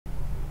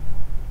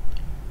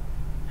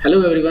Hello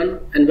everyone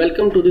and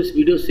welcome to this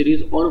video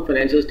series on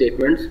financial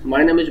statements.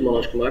 My name is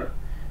Manoj Kumar.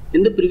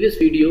 In the previous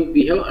video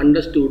we have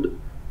understood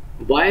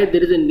why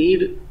there is a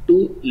need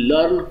to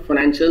learn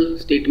financial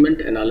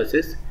statement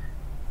analysis.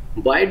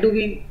 Why do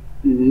we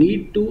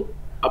need to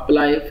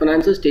apply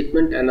financial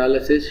statement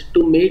analysis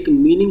to make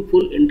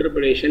meaningful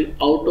interpretation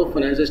out of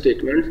financial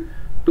statements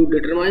to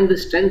determine the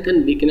strength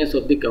and weakness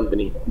of the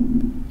company.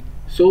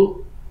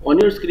 So on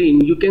your screen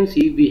you can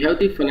see we have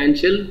the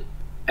financial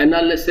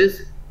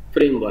analysis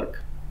framework.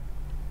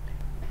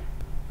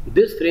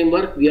 This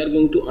framework we are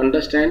going to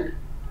understand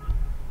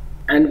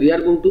and we are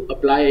going to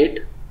apply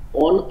it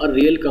on a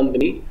real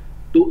company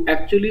to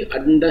actually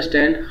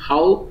understand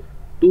how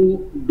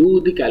to do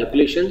the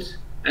calculations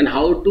and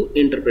how to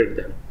interpret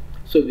them.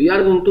 So we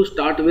are going to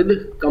start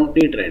with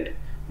company trend.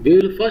 We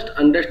will first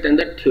understand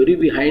the theory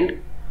behind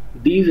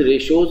these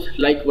ratios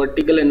like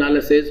vertical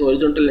analysis,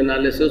 horizontal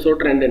analysis or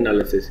trend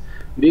analysis.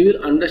 We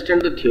will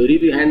understand the theory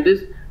behind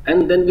this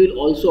and then we will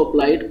also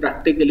apply it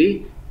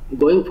practically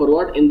going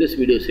forward in this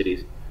video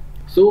series.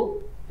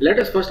 So let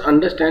us first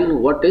understand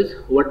what is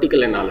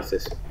vertical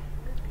analysis.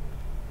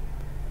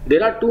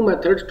 There are two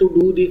methods to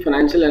do the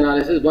financial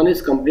analysis. One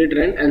is company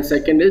trend and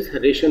second is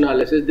ratio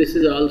analysis. This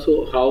is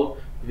also how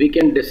we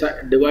can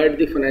divide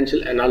the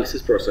financial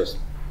analysis process.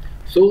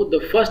 So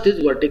the first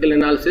is vertical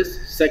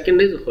analysis, second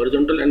is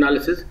horizontal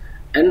analysis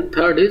and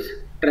third is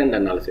trend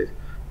analysis.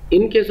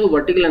 In case of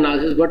vertical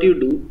analysis, what you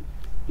do,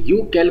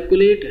 you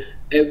calculate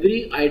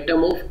every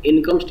item of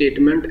income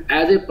statement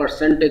as a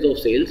percentage of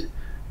sales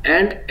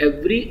and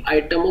every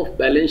item of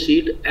balance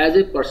sheet as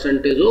a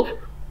percentage of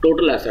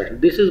total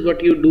asset. This is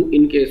what you do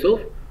in case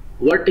of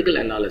vertical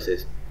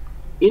analysis.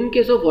 In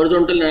case of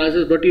horizontal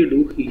analysis, what you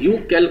do,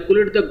 you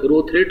calculate the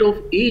growth rate of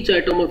each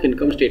item of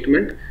income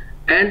statement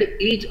and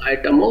each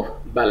item of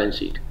balance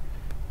sheet.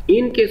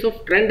 In case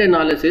of trend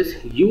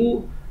analysis,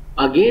 you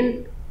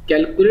again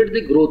calculate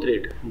the growth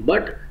rate,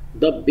 but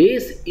the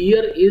base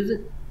year is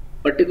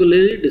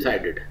particularly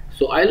decided.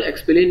 So I'll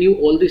explain you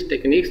all these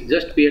techniques.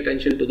 Just pay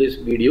attention to this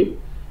video.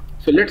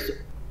 So let's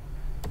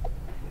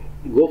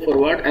go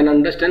forward and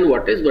understand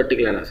what is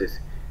vertical analysis.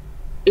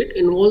 It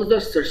involves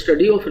the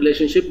study of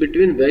relationship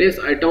between various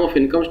items of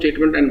income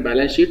statement and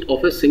balance sheet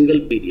of a single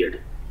period.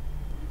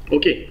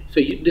 Okay, so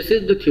this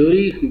is the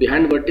theory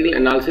behind vertical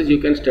analysis. You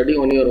can study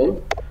on your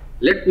own.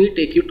 Let me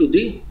take you to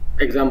the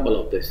example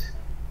of this.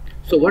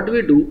 So what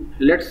we do,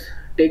 let's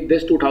take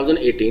this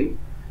 2018.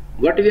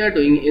 What we are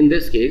doing in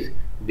this case,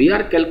 we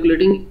are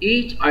calculating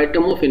each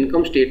item of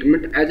income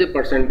statement as a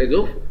percentage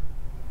of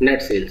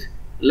net sales.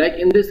 Like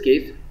in this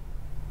case,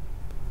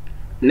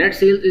 net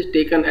sales is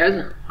taken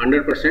as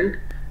 100%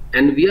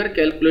 and we are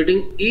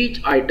calculating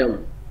each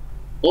item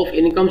of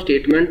income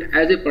statement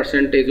as a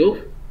percentage of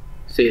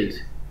sales.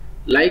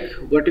 Like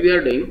what we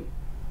are doing,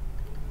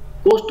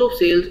 cost of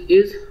sales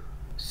is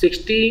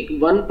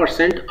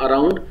 61%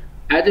 around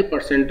as a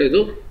percentage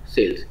of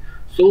sales.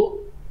 So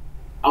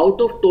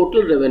out of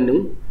total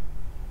revenue,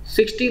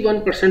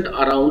 61%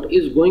 around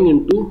is going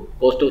into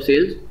cost of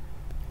sales,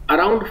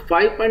 around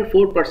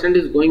 5.4%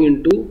 is going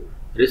into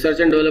research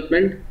and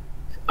development,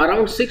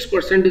 around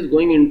 6% is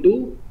going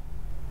into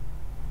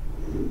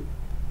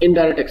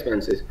indirect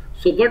expenses.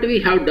 So what we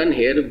have done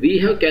here, we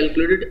have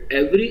calculated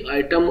every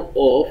item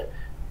of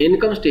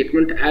income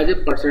statement as a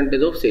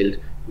percentage of sales,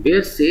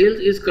 where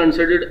sales is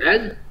considered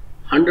as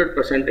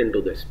 100%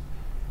 into this.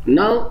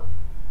 Now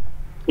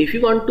if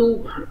you want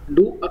to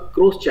do a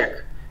cross check,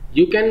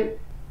 you can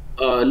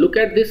look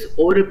at this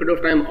over a period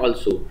of time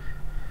also.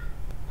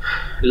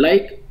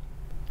 Like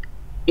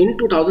in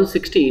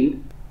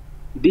 2016,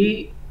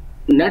 the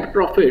net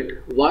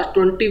profit was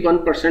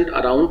 21%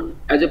 around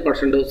as a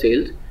percent of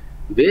sales,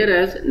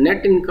 whereas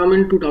net income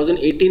in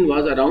 2018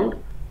 was around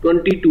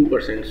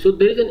 22%. So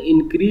there is an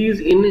increase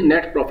in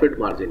net profit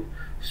margin.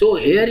 So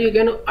here you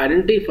can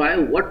identify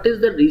what is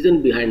the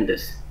reason behind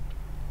this.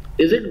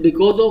 Is it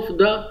because of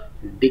the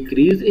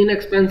decrease in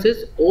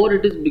expenses or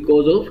it is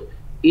because of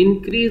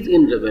increase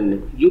in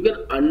revenue? You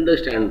can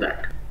understand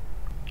that.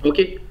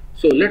 Okay,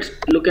 so let's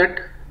look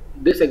at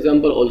this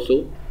example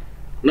also.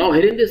 Now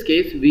here in this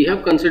case we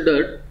have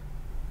considered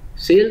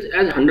sales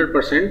as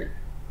 100%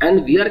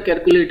 and we are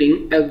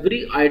calculating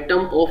every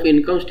item of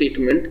income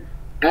statement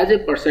as a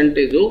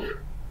percentage of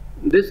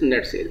this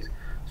net sales.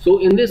 So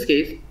in this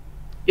case,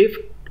 if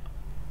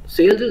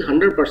sales is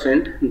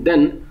 100%,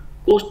 then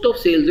cost of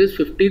sales is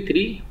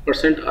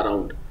 53%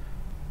 around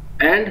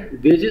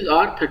and wages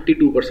are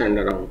 32%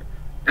 around,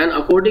 and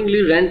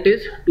accordingly rent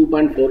is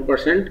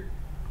 2.4%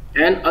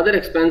 and other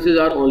expenses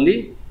are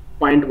only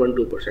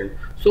 0.12%.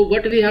 So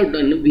what we have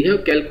done, we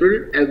have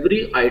calculated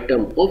every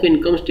item of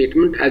income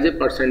statement as a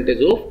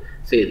percentage of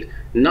sales.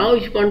 Now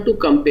if you want to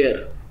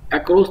compare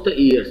across the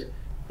years,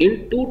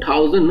 in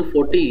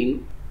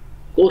 2014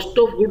 cost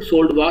of goods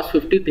sold was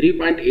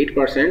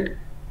 53.8%,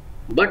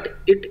 but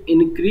it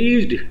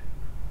increased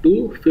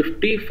to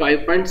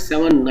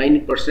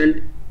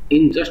 55.79%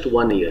 in just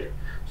 1 year.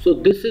 So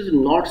this is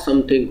not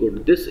something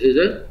good. This is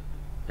a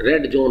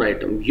red zone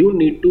item. You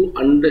need to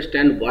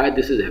understand why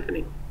this is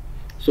happening.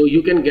 So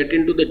you can get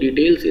into the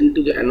details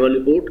into the annual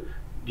report.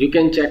 You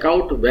can check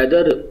out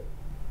whether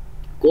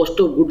cost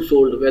of goods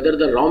sold, whether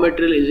the raw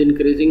material is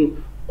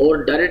increasing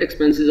or direct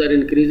expenses are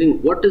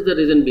increasing. What is the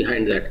reason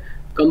behind that?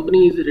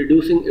 Company is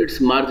reducing its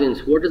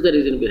margins. What is the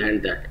reason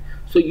behind that?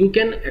 So you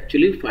can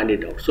actually find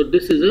it out. So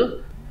this is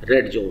a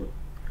red zone.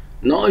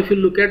 Now if you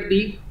look at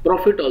the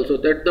profit also,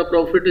 that the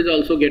profit is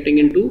also getting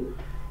into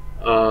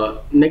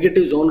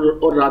negative zone,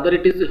 or rather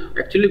it is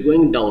actually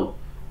going down.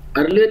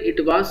 Earlier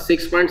it was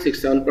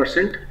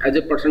 6.67% as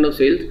a percent of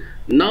sales.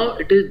 Now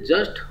it is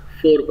just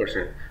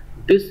 4%.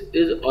 This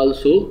is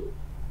also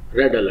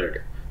red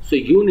alert. So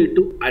you need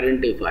to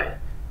identify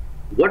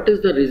what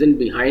is the reason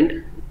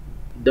behind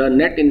the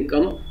net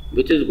income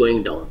which is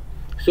going down.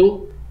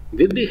 So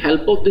with the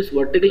help of this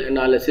vertical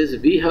analysis,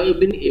 we have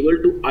been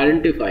able to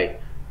identify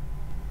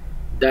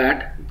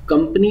that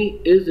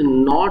company is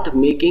not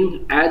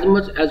making as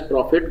much as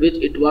profit which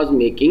it was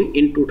making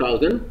in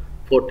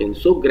 2014.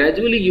 So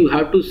gradually you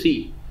have to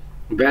see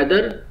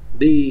whether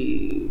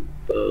the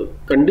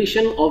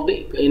condition of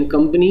the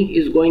company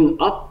is going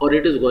up or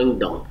it is going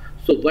down.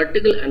 So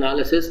vertical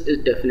analysis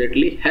is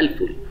definitely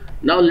helpful.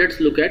 Now let's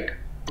look at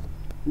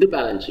the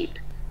balance sheet.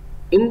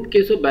 In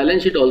case of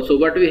balance sheet also,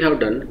 what we have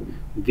done,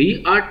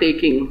 we are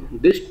taking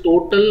this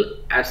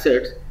total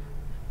assets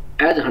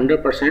as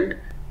 100%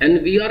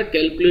 and we are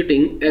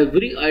calculating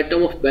every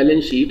item of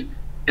balance sheet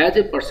as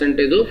a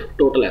percentage of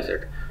total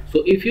asset.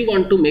 So if you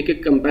want to make a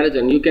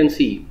comparison, you can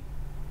see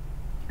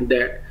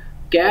that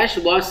cash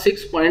was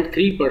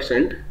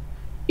 6.3%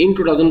 in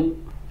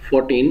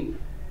 2014.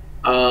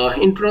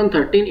 In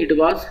 2013 it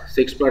was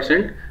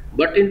 6%,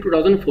 but in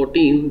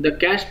 2014 the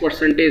cash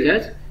percentage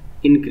has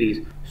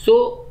increased.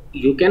 So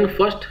you can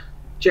first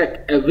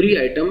check every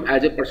item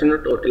as a percent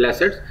of total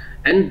assets,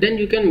 and then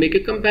you can make a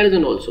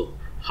comparison also,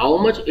 how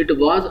much it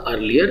was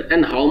earlier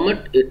and how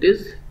much it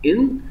is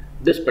in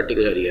this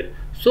particular year.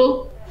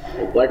 So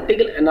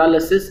vertical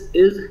analysis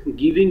is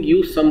giving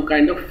you some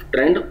kind of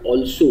trend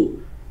also,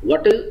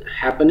 what is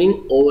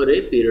happening over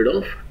a period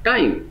of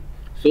time.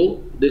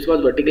 So this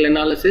was vertical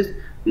analysis.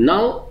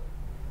 Now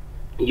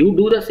you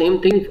do the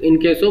same thing in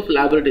case of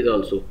liabilities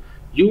also.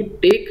 You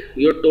take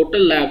your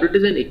total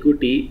liabilities and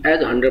equity as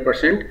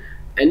 100%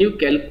 and you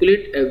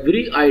calculate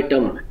every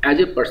item as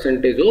a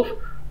percentage of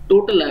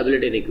total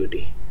liability and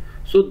equity.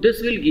 So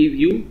this will give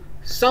you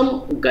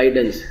some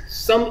guidance,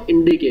 some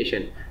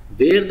indication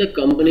where the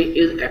company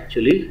is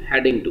actually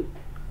heading to,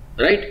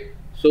 right?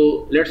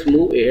 So let's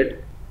move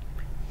ahead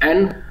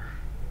and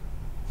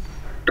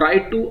try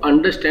to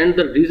understand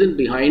the reason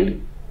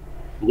behind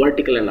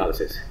vertical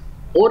analysis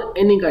or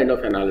any kind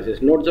of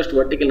analysis, not just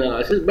vertical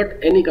analysis but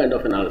any kind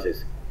of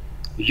analysis.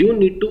 You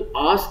need to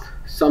ask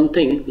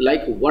something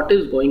like what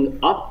is going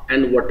up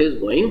and what is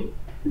going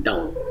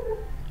down.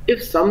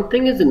 If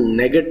something is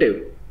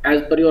negative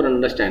as per your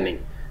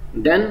understanding,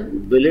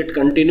 then will it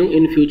continue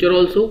in future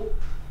also?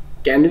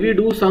 Can we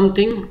do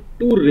something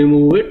to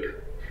remove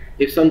it?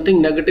 If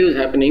something negative is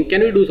happening,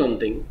 can we do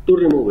something to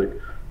remove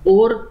it,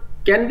 or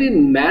can we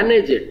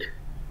manage it?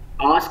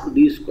 Ask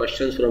these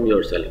questions from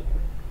yourself.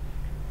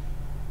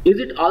 Is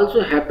it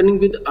also happening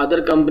with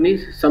other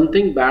companies?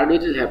 Something bad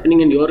which is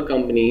happening in your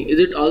company, is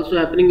it also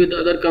happening with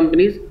other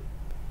companies?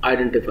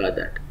 Identify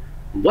that.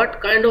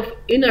 What kind of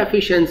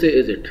inefficiency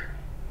is it?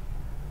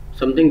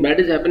 Something bad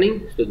is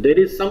happening, so there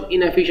is some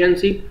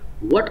inefficiency.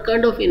 What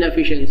kind of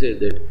inefficiency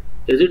is it?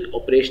 Is it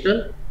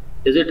operational?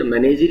 Is it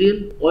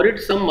managerial? Or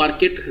it's some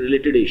market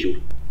related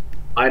issue?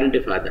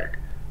 Identify that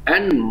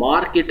and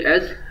mark it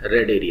as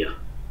red area.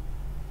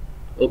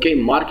 Okay,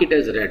 mark it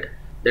as red,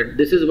 that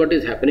this is what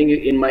is happening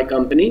in my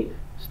company,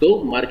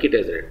 so mark it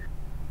as red.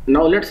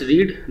 Now let's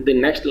read the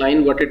next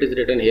line, what it is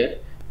written here.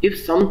 If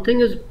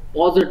something is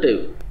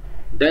positive,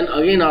 then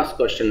again ask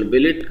question,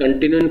 will it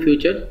continue in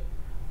future?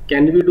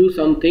 Can we do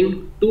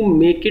something to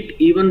make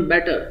it even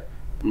better?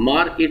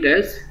 Mark it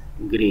as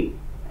green.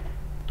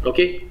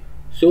 Okay,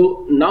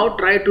 so now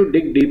try to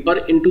dig deeper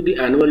into the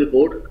annual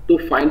report to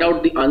find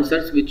out the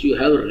answers which you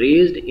have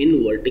raised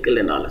in vertical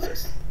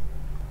analysis.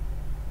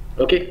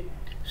 Okay,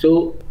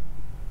 so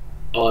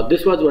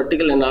this was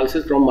vertical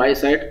analysis from my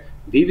side.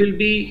 We will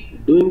be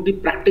doing the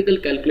practical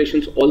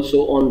calculations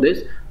also on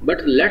this,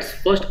 but let's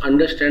first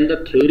understand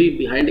the theory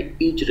behind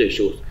each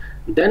ratios.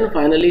 Then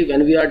finally,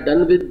 when we are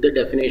done with the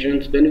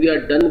definitions, when we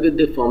are done with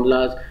the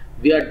formulas,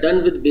 we are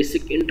done with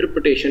basic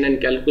interpretation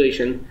and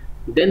calculation,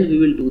 then we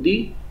will do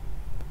the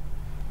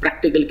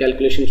practical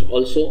calculations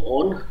also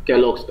on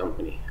Kellogg's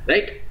company,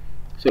 right?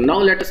 So now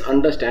let us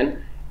understand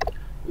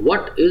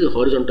what is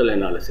horizontal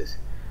analysis.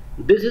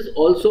 This is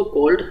also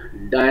called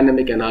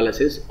dynamic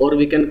analysis, or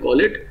we can call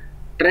it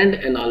trend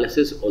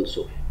analysis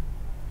also.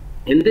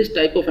 In this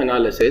type of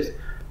analysis,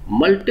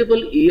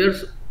 multiple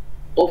years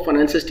of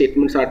financial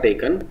statements are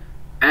taken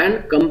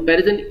and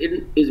comparison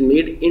is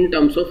made in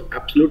terms of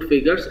absolute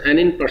figures and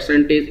in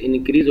percentage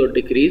increase or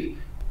decrease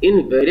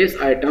in various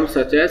items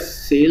such as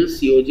sales,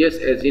 COGS,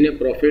 SG&A,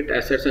 profit,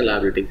 assets and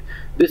liabilities.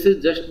 This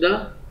is just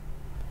the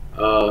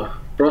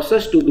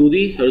process to do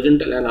the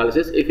horizontal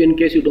analysis. If in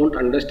case you don't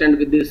understand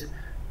with this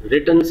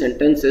written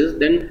sentences,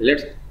 then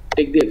let's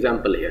take the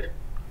example here.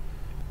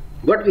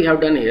 What we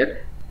have done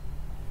here,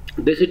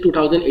 this is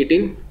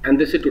 2018 and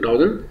this is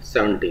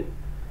 2017.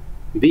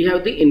 We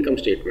have the income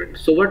statement.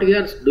 So what we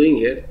are doing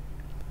here,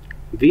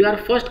 we are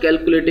first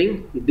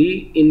calculating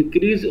the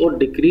increase or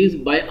decrease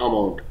by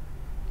amount.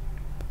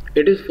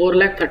 It is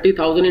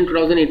 4,30,000 in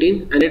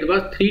 2018 and it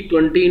was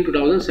 320 in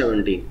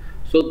 2017.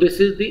 So this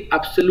is the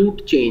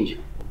absolute change,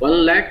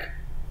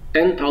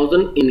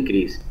 1,10,000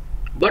 increase.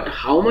 But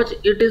how much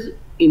it is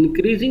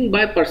increasing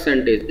by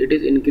percentage? It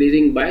is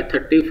increasing by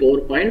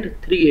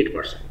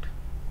 34.38%.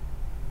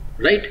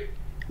 Right?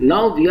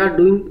 Now we are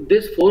doing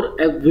this for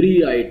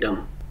every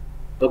item.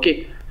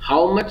 Okay,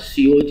 how much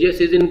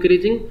COGS is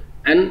increasing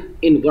and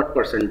in what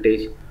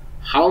percentage?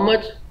 How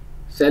much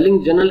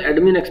selling general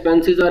admin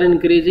expenses are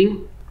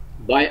increasing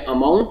by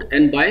amount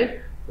and by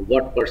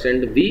what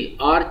percent? We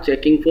are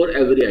checking for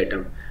every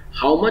item.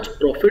 How much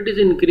profit is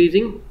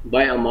increasing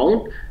by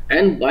amount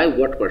and by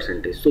what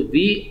percentage? So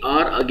we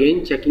are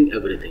again checking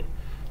everything.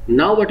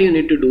 Now what you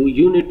need to do,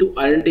 you need to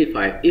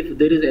identify if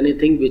there is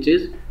anything which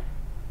is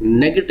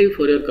negative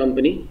for your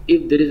company,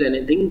 if there is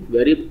anything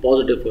very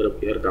positive for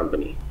your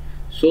company.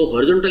 So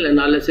horizontal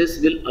analysis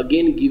will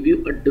again give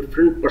you a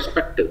different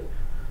perspective.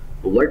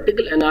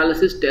 Vertical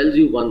analysis tells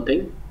you one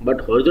thing, but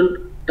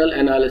horizontal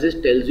analysis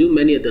tells you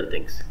many other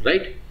things,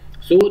 right?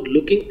 So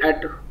looking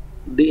at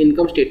the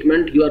income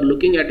statement, you are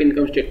looking at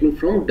income statement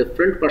from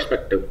different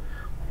perspective.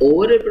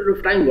 Over a period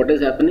of time, what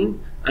is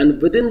happening,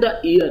 and within the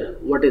year,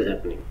 what is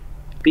happening.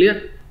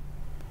 Clear?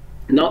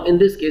 Now in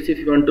this case, if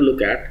you want to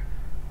look at,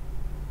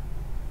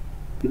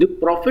 the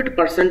profit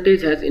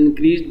percentage has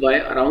increased by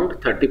around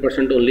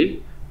 30%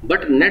 only,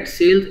 but net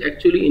sales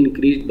actually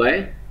increased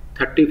by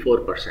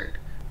 34%.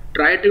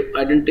 Try to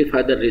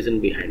identify the reason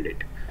behind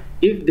it.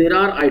 If there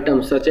are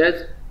items such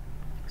as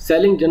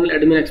selling general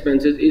admin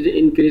expenses is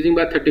increasing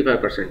by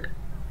 35%,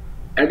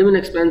 admin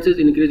expenses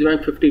increased by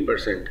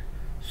 50%.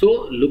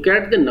 So look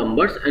at the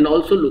numbers and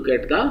also look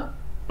at the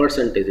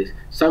percentages.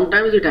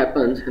 Sometimes it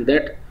happens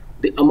that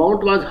the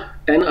amount was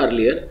 10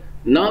 earlier,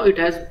 now it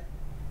has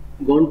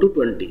gone to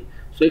 20.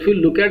 So if you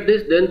look at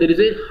this, then there is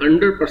a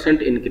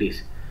 100%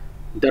 increase.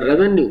 The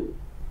revenue,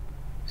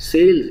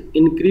 sales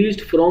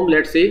increased from,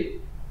 let's say,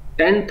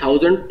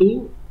 10,000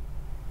 to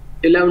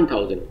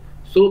 11,000.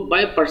 So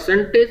by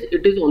percentage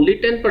it is only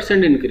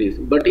 10% increase,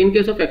 but in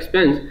case of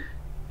expense,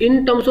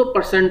 in terms of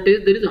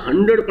percentage there is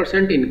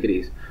 100%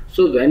 increase.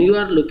 So when you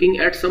are looking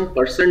at some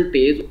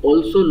percentage,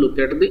 also look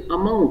at the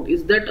amount.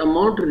 Is that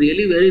amount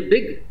really very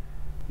big?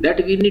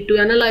 That we need to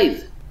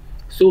analyze.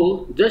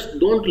 So just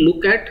don't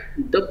look at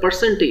the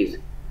percentage.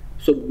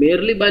 So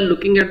merely by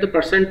looking at the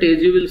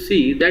percentage, you will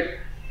see that,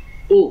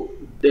 oh,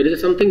 there is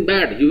something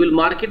bad, you will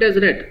mark it as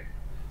red.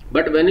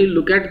 But when you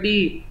look at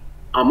the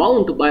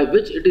amount by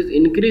which it is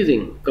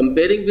increasing,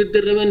 comparing with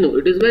the revenue,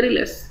 it is very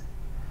less.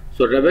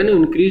 So revenue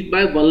increased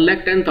by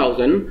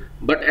 1,10,000,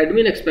 but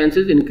admin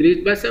expenses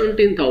increased by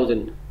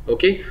 17,000.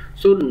 Okay,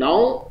 so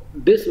now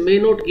this may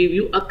not give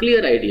you a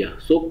clear idea.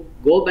 So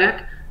go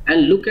back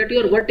and look at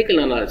your vertical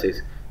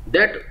analysis,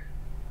 that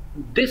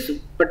this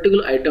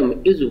particular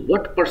item is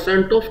what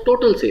percent of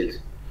total sales.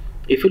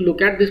 If you look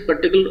at this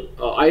particular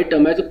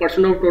item as a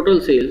percent of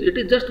total sales, it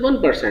is just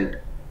 1%.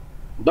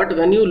 But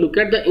when you look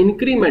at the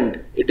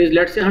increment, it is,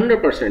 let's say,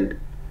 100%.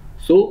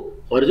 So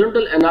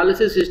horizontal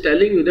analysis is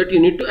telling you that you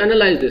need to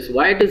analyze this,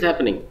 why it is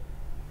happening.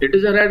 It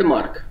is a red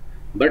mark.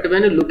 But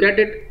when you look at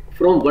it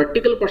from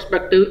vertical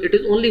perspective, it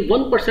is only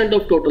 1%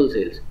 of total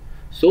sales.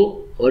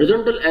 So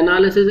horizontal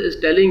analysis is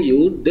telling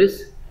you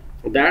this,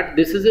 that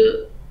this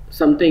is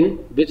something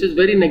which is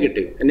very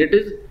negative and it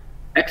is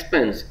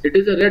expense. It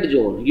is a red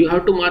zone. You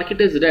have to mark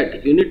it as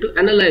red. You need to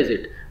analyze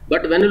it.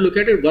 But when you look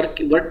at it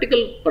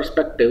vertical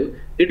perspective,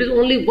 it is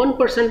only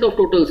 1% of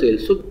total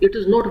sales. So it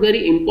is not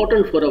very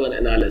important for our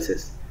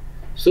analysis.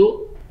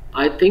 So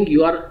I think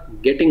you are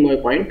getting my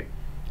point.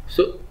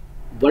 So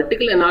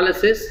vertical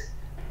analysis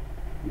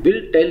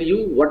will tell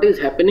you what is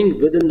happening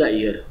within the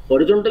year.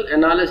 Horizontal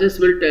analysis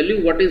will tell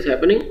you what is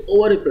happening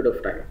over a period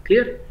of time.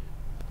 Clear?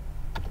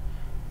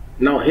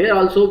 Now here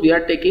also we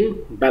are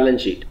taking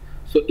balance sheet.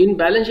 So in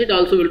balance sheet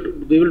also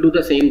we will do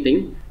the same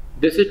thing.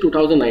 This is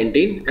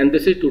 2019 and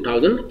this is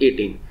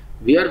 2018.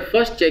 We are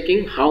first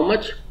checking how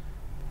much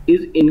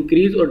is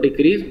increase or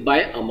decrease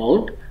by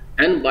amount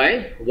and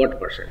by what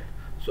percent.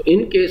 So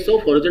in case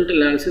of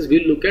horizontal analysis,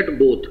 we look at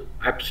both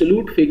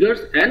absolute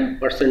figures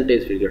and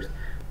percentage figures,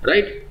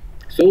 right?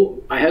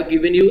 So I have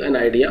given you an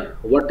idea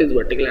what is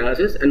vertical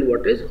analysis and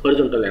what is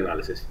horizontal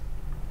analysis.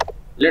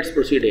 Let's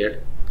proceed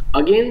here.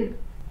 Again,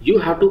 you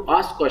have to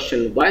ask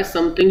question why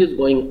something is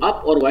going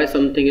up or why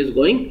something is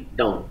going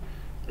down.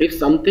 If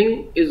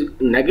something is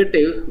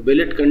negative, will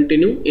it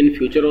continue in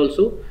future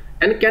also?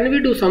 And can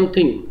we do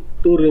something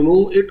to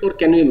remove it, or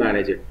can we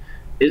manage it?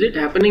 Is it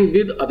happening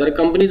with other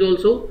companies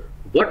also?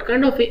 What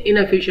kind of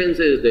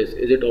inefficiency is this?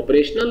 Is it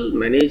operational,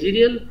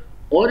 managerial,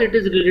 or it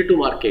is related to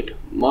market?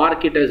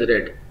 Mark it as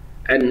red.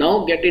 And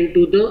now get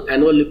into the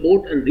annual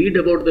report and read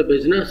about the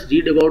business,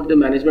 read about the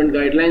management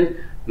guidelines,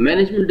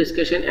 management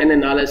discussion and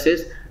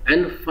analysis,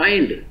 and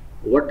find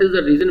what is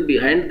the reason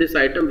behind this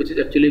item which is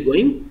actually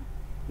going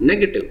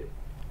negative.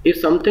 If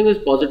something is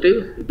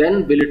positive,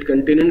 then will it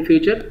continue in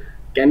future?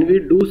 Can we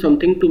do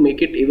something to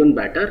make it even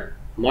better?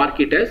 Mark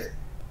it as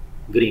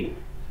green.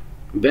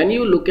 When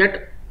you look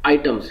at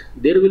items,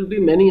 there will be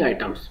many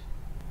items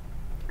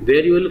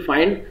where you will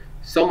find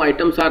some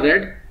items are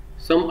red,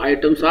 some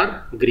items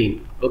are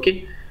green.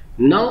 Okay.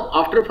 Now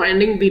after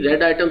finding the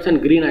red items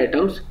and green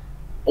items,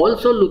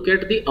 also look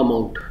at the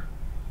amount.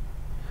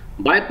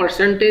 By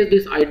percentage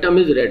this item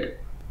is red,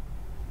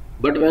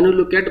 but when you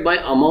look at by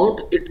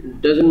amount,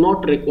 it does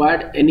not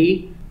require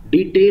any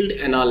detailed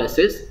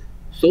analysis,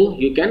 so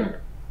you can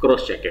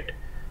cross check it.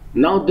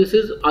 Now this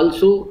is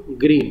also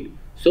green,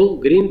 so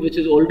green which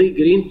is already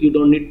green, you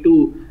don't need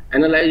to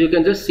analyze, you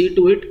can just see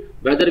to it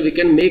whether we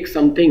can make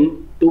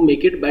something to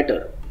make it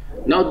better.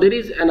 Now there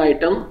is an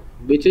item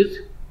which is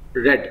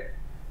red.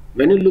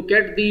 When you look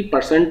at the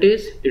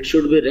percentage, it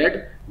should be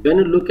red. When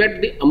you look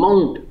at the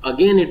amount,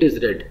 again it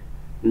is red.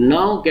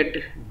 Now get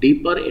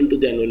deeper into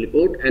the annual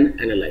report and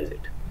analyze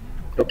it.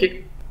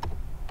 Okay.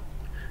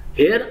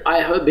 Here I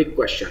have a big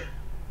question.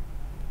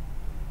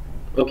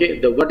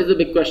 Okay, what is the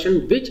big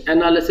question? Which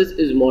analysis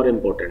is more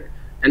important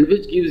and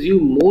which gives you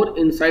more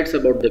insights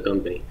about the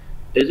company?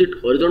 Is it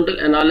horizontal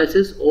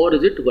analysis or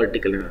is it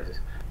vertical analysis?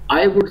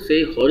 I would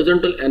say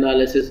horizontal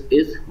analysis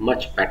is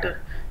much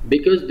better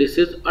because this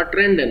is a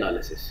trend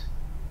analysis.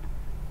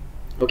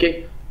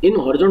 Okay, in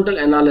horizontal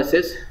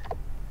analysis,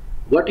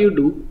 what you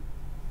do,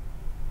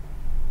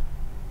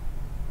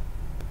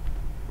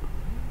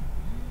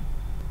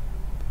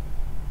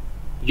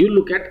 you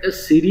look at a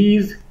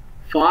series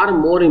far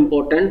more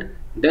important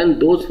than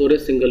those for a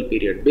single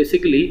period.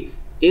 Basically,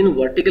 in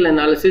vertical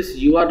analysis,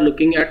 you are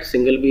looking at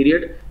single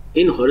period.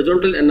 In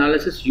horizontal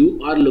analysis,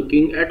 you are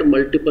looking at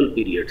multiple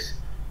periods.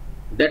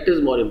 That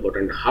is more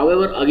important.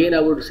 However, again,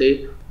 I would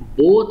say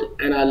both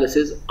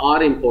analysis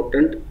are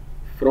important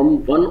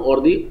from one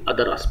or the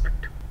other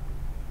aspect.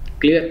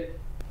 Clear?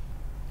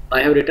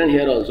 I have written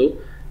here also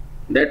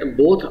that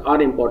both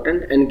are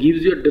important and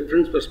gives you a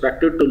different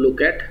perspective to look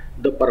at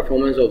the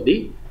performance of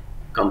the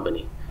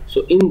company.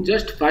 So in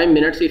just 5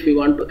 minutes, if you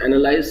want to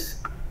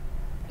analyze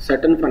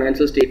certain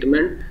financial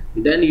statement,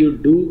 then you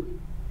do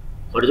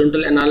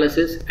horizontal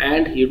analysis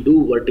and you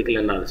do vertical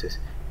analysis.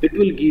 It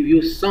will give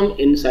you some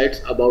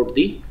insights about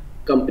the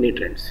company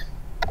trends.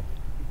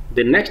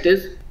 The next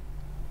is,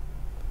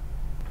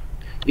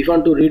 if you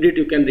want to read it,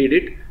 you can read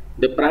it.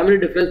 The primary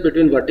difference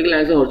between vertical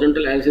analysis and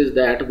horizontal analysis is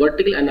that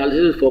vertical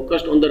analysis is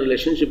focused on the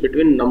relationship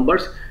between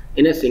numbers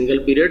in a single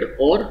period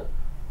or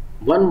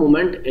one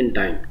moment in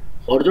time.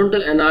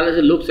 Horizontal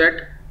analysis looks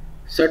at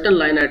certain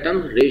line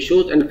items,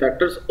 ratios and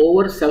factors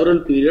over several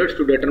periods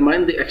to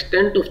determine the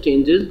extent of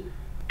changes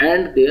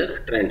and their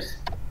trends.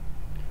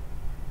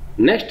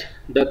 Next,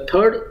 the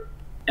third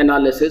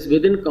analysis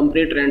within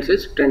company trends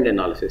is trend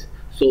analysis.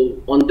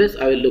 So on this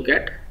I will look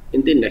at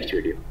in the next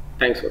video.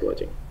 Thanks for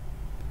watching.